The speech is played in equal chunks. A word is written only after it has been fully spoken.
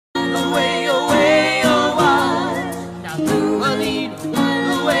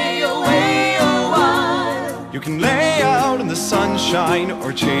can lay out in the sunshine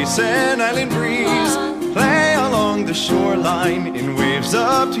or chase an island breeze. Play along the shoreline in waves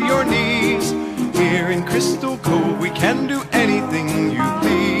up to your knees. Here in Crystal Cove we can do anything you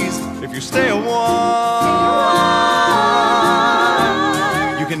please. If you stay a while,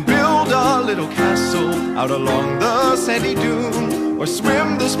 you can build a little castle out along the sandy dune, or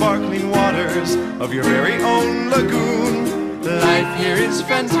swim the sparkling waters of your very own lagoon. Life here is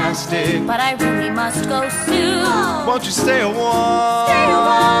fantastic, but I really must go soon. Won't you stay a while? Stay a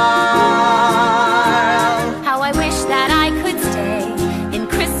while. How I wish that I could stay in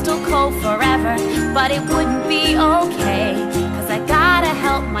Crystal Cove forever, but it wouldn't be okay, 'cause I gotta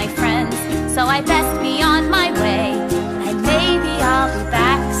help my friends, so I best be on my way, and maybe I'll be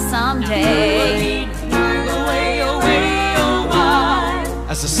back someday.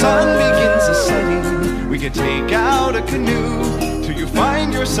 As the sun begins a setting, we can take out a canoe, till you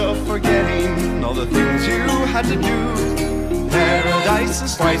find yourself forgetting all the things you had to do. Paradise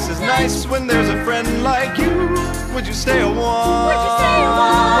is twice as nice when there's a friend like you. Would you stay a while? Would you stay a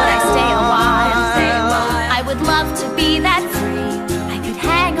while? Would I stay a while? I would love to be that free. I could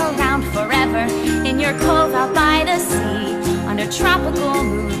hang around forever in your cove out by the sea. Under tropical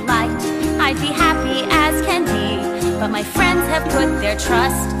moonlight, I'd be happy as can be, but my friends have put their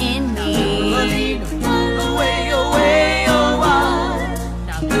trust in me.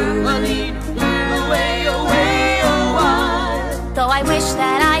 Though I wish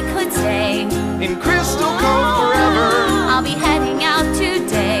that I could stay in Crystal Cove forever, I'll be heading out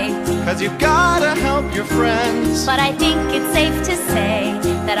today, 'cause you've gotta help your friends. but I think it's safe to say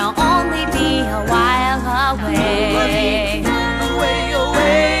that I'll only be a while away.